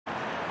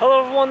Hello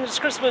everyone, this is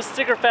Chris with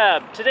Sticker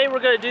Fab. Today we're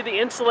going to do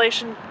the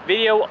installation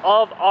video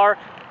of our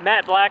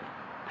matte black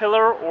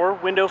pillar or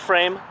window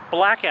frame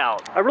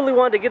blackout. I really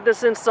wanted to get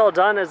this install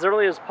done as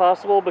early as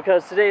possible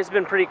because today has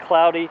been pretty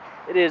cloudy.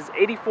 It is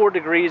 84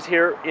 degrees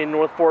here in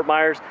North Fort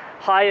Myers,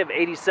 high of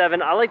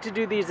 87. I like to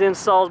do these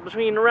installs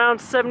between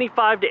around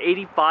 75 to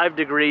 85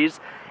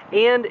 degrees,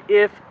 and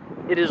if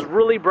it is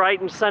really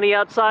bright and sunny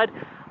outside,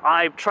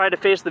 I try to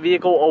face the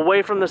vehicle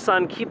away from the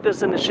sun, keep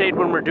this in the shade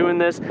when we're doing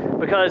this,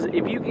 because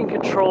if you can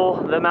control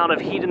the amount of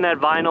heat in that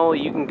vinyl,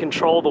 you can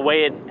control the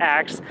way it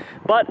acts.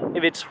 But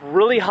if it's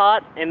really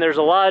hot and there's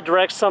a lot of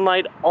direct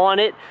sunlight on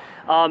it,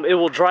 it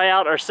will dry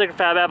out our Sticker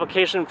Fab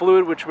application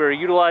fluid, which we're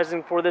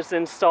utilizing for this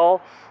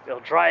install.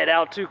 It'll dry it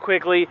out too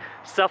quickly,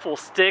 stuff will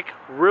stick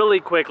really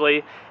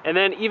quickly, and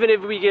then even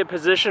if we get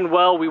positioned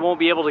well, we won't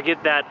be able to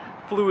get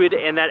that fluid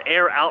and that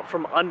air out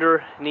from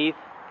underneath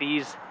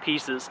these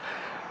pieces.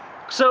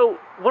 So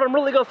what I'm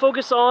really going to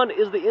focus on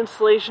is the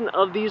installation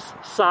of these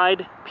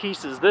side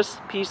pieces. This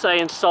piece I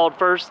installed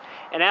first,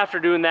 and after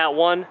doing that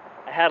one,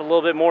 I had a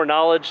little bit more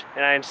knowledge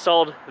and I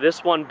installed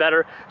this one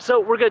better. So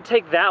we're going to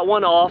take that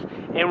one off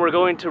and we're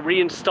going to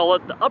reinstall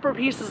it. The upper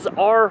pieces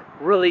are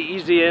really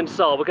easy to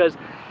install because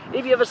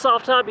if you have a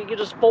soft top, you can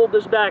just fold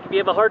this back. If you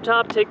have a hard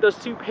top, take those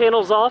two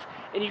panels off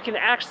and you can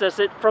access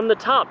it from the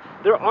top.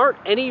 There aren't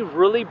any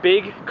really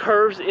big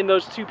curves in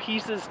those two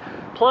pieces.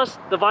 Plus,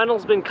 the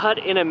vinyl's been cut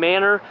in a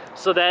manner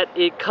so that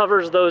it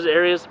covers those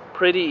areas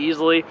pretty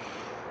easily.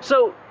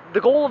 So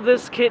the goal of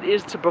this kit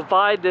is to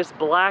provide this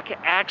black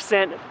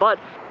accent, but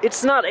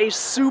it's not a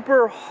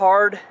super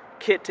hard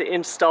kit to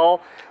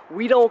install.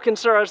 We don't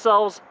consider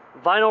ourselves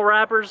vinyl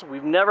wrappers.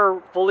 We've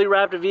never fully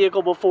wrapped a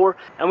vehicle before,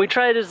 and we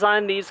try to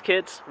design these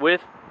kits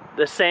with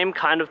the same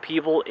kind of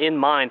people in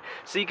mind.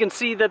 So you can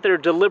see that they're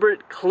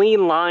deliberate,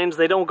 clean lines.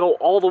 They don't go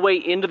all the way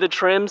into the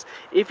trims.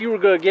 If you were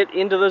going to get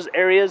into those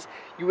areas,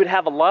 you would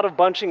have a lot of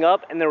bunching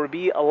up and there would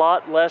be a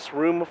lot less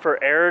room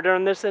for error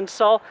during this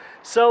install.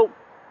 So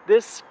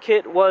this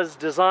kit was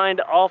designed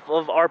off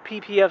of our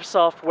PPF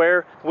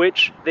software,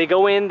 which they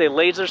go in, they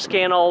laser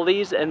scan all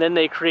these, and then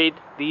they create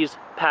these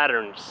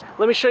patterns.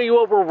 Let me show you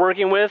what we're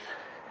working with.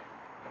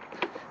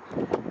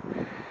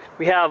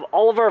 We have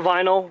all of our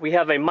vinyl, we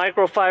have a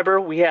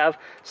microfiber, we have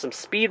some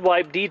speed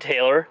wipe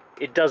detailer.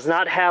 It does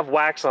not have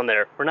wax on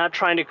there. We're not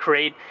trying to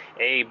create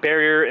a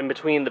barrier in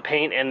between the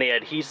paint and the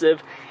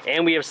adhesive.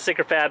 And we have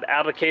Sticker Fab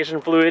application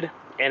fluid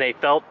and a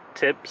felt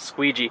tip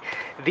squeegee.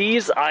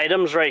 These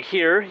items right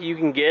here you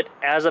can get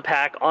as a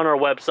pack on our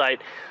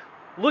website.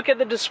 Look at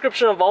the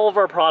description of all of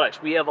our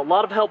products. We have a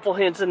lot of helpful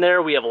hints in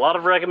there, we have a lot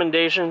of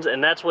recommendations,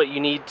 and that's what you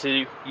need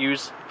to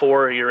use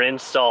for your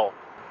install.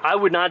 I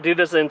would not do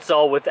this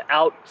install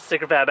without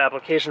Sticker Fab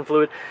application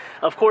fluid.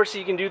 Of course,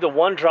 you can do the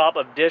 1 drop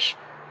of dish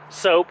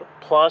soap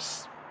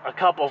plus a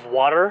cup of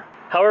water.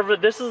 However,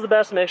 this is the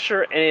best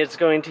mixture and it's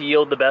going to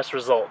yield the best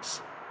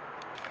results.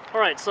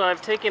 Alright, so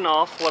I've taken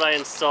off what I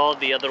installed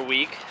the other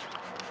week.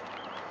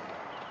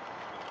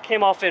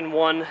 Came off in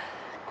one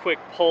quick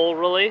pull,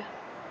 really.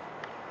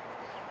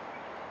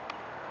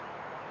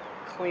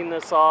 Clean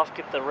this off,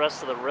 get the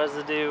rest of the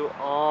residue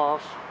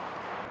off.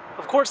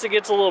 Of course, it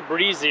gets a little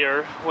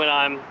breezier when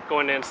I'm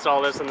going to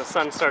install this and the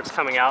sun starts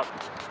coming out.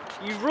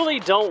 You really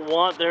don't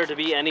want there to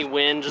be any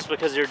wind just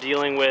because you're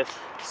dealing with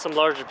some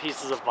larger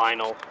pieces of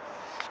vinyl.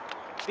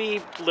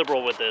 Be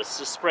liberal with this,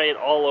 just spray it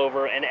all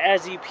over, and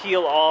as you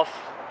peel off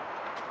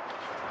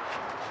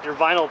your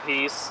vinyl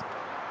piece,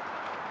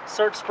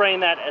 start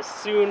spraying that as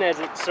soon as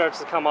it starts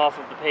to come off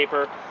of the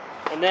paper.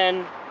 And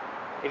then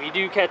if you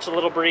do catch a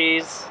little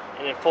breeze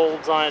and it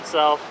folds on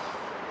itself,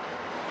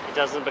 it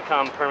doesn't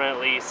become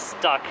permanently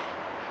stuck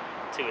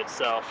to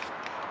itself.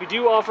 We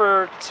do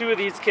offer 2 of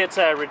these kits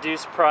at a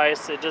reduced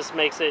price. It just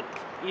makes it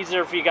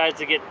easier for you guys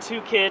to get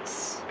 2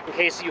 kits in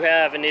case you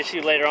have an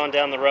issue later on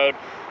down the road,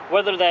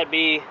 whether that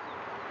be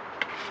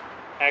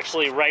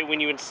actually right when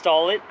you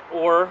install it,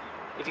 or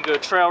if you go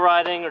trail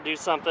riding or do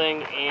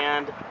something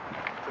and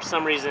for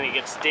some reason it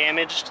gets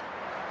damaged.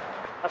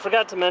 I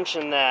forgot to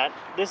mention that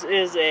this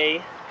is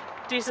a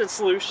decent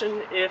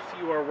solution if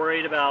you are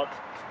worried about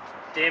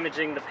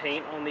damaging the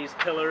paint on these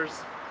pillars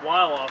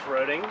while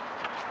off-roading.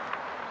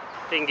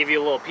 They can give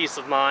you a little peace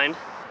of mind.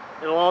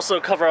 It'll also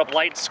cover up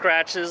light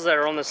scratches that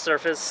are on the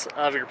surface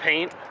of your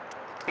paint,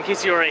 in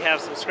case you already have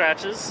some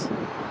scratches.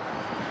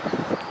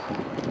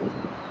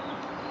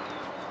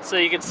 So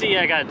you can see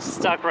I got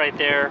stuck right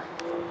there.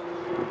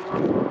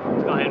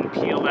 Go ahead and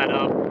peel that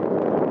up.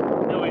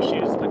 No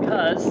issues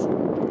because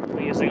I'm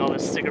using all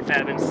this Sticker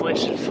Fab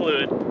installation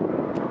fluid.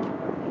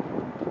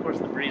 Of course,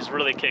 the breeze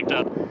really kicked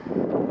up.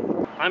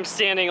 I'm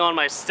standing on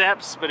my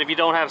steps, but if you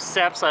don't have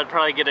steps, I'd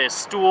probably get a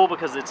stool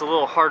because it's a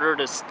little harder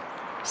to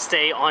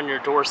stay on your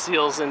door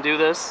seals and do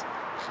this.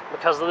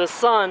 Because of the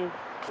sun,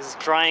 this is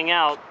drying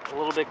out a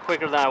little bit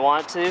quicker than I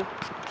want to.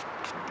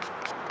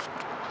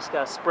 Just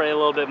gotta spray a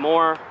little bit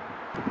more.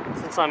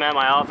 Since I'm at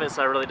my office,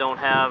 I really don't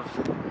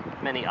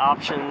have many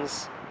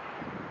options.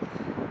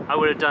 I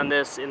would have done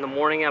this in the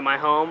morning at my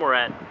home or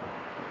at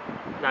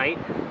night,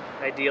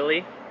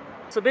 ideally.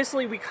 So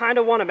basically we kind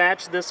of want to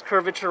match this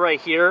curvature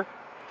right here,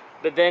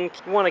 but then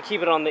we want to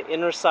keep it on the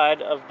inner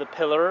side of the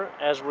pillar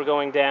as we're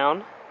going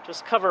down.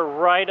 Just cover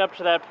right up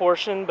to that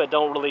portion, but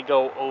don't really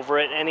go over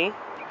it any.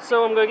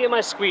 So I'm going to get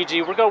my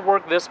squeegee. We're going to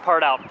work this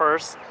part out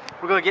first.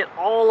 We're going to get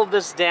all of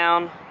this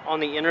down on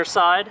the inner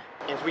side.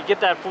 And if we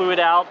get that fluid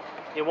out,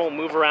 it won't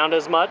move around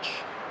as much.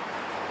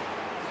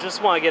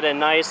 Just want to get a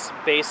nice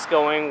base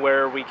going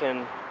where we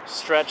can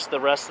stretch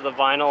the rest of the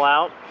vinyl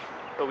out.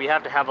 But we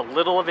have to have a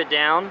little of it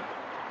down,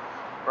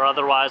 or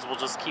otherwise we'll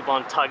just keep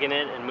on tugging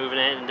it and moving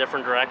it in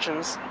different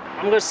directions.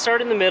 I'm going to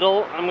start in the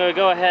middle. I'm going to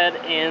go ahead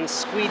and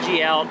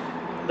squeegee out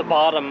the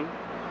bottom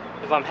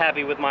if I'm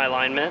happy with my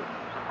alignment.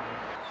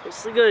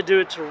 Basically going to do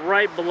it to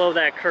right below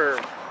that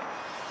curve.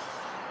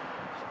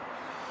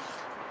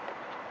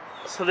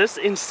 So this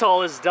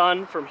install is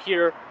done from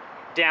here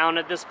down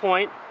at this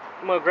point.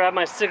 I'm going to grab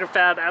my sticker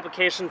fab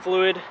application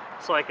fluid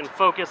so I can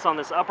focus on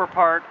this upper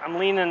part. I'm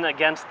leaning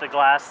against the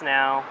glass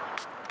now.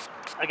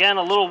 Again,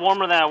 a little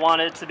warmer than I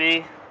wanted it to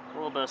be. A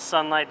little bit of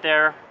sunlight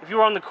there. If you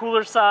were on the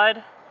cooler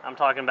side, I'm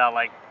talking about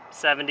like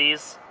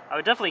 70s, I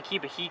would definitely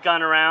keep a heat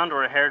gun around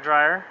or a hair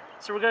dryer.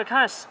 So we're going to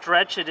kind of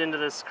stretch it into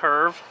this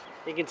curve.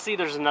 You can see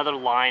there's another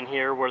line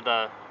here where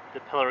the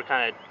pillar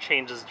kind of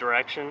changes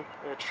direction.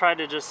 I'm going to try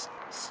to just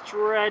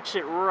stretch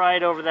it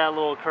right over that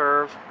little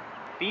curve.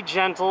 Be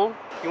gentle.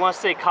 You want to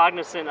stay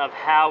cognizant of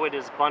how it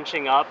is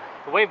bunching up.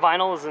 The way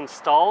vinyl is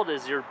installed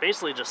is you're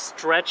basically just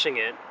stretching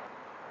it,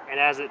 and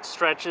as it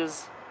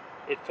stretches,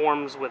 it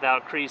forms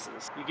without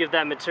creases. You give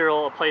that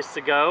material a place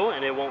to go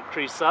and it won't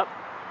crease up.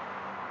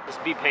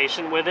 Just be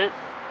patient with it.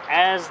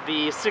 As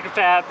the sticker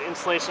fab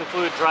insulation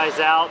fluid dries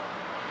out,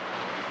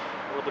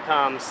 it will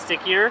become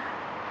stickier.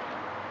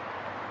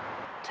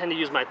 I tend to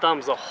use my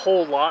thumbs a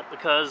whole lot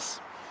because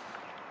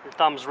your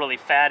thumb's really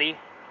fatty.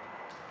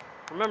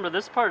 Remember,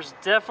 this part is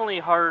definitely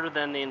harder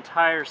than the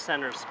entire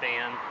center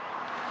span.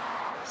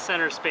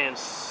 Center span's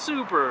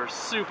super,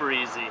 super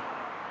easy.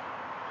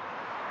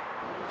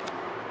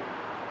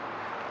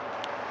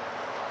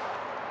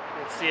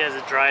 You can see as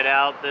it dried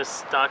out, this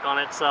stuck on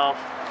itself.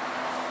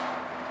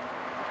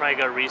 Probably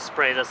gotta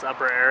respray this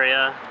upper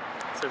area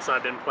since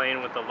I've been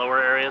playing with the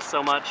lower areas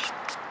so much.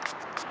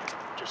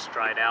 Just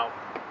dried out.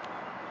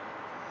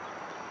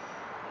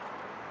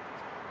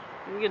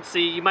 You can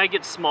see you might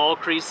get small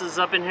creases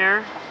up in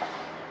here.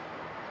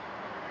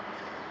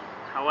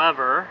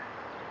 However,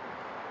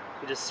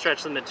 you just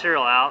stretch the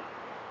material out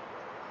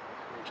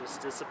and it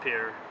just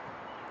disappear.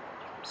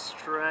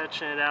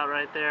 Stretching it out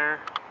right there.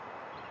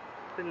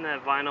 Putting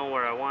that vinyl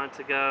where I want it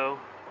to go.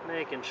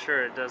 Making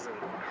sure it doesn't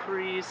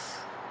crease.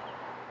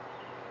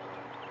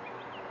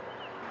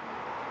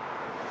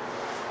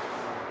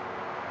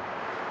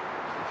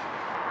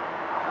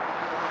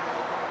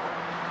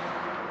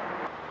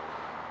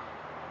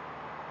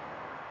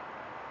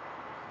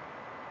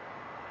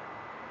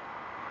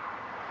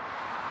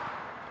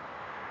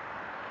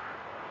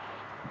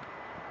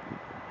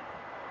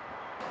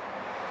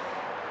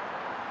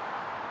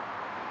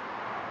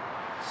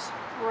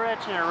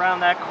 Stretching it around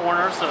that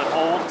corner so it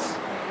holds.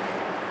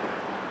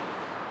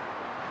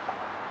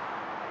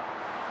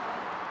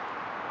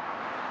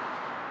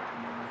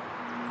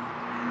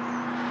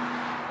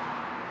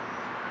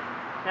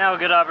 Now a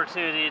good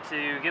opportunity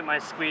to get my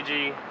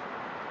squeegee,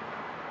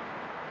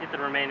 get the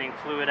remaining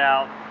fluid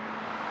out.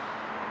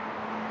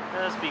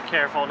 Just be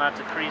careful not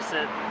to crease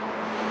it.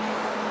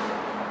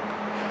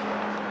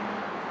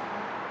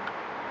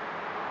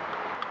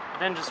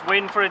 Then just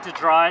waiting for it to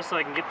dry so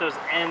I can get those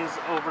ends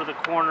over the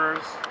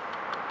corners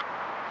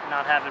and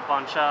not have it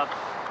bunch up.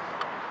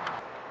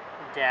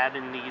 Dab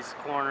in these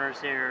corners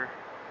here.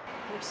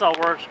 Oops, I'll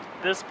work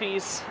this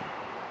piece.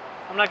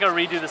 I'm not going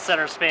to redo the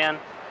center span.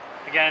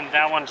 Again,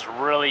 that one's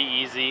really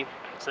easy.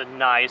 It's a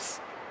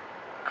nice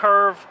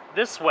curve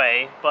this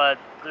way, but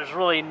there's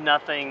really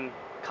nothing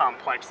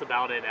complex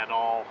about it at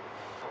all.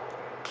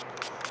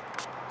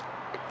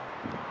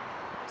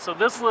 So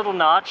this little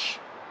notch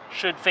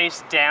should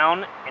face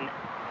down and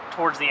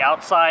towards the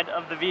outside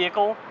of the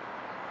vehicle.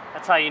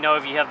 That's how you know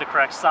if you have the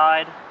correct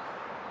side.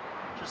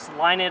 Just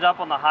line it up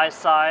on the high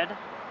side.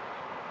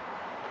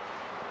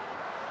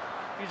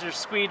 Use your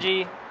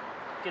squeegee,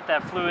 get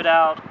that fluid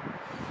out.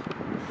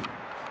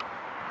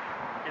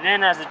 And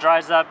then as it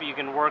dries up, you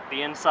can work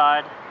the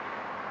inside.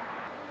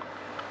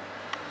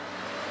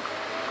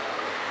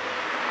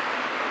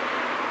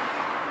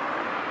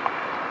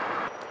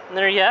 And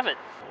there you have it.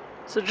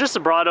 So just a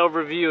broad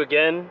overview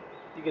again.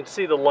 You can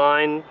see the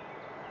line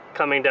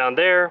coming down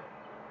there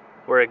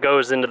where it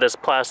goes into this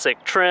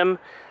plastic trim.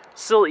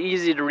 Still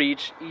easy to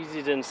reach,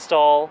 easy to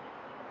install.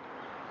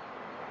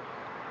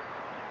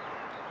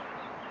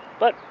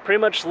 But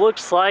pretty much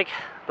looks like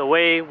the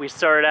way we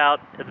started out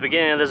at the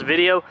beginning of this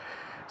video.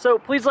 So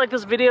please like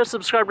this video,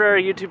 subscribe to our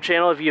YouTube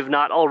channel if you have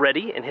not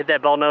already, and hit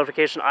that bell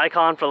notification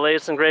icon for the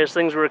latest and greatest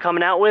things we're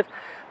coming out with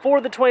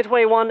for the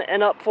 2021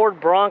 and up Ford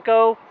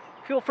Bronco.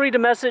 Feel free to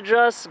message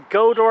us,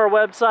 go to our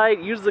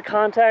website, use the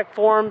contact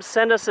form,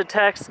 send us a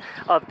text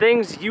of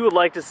things you would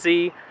like to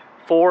see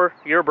for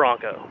your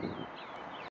Bronco.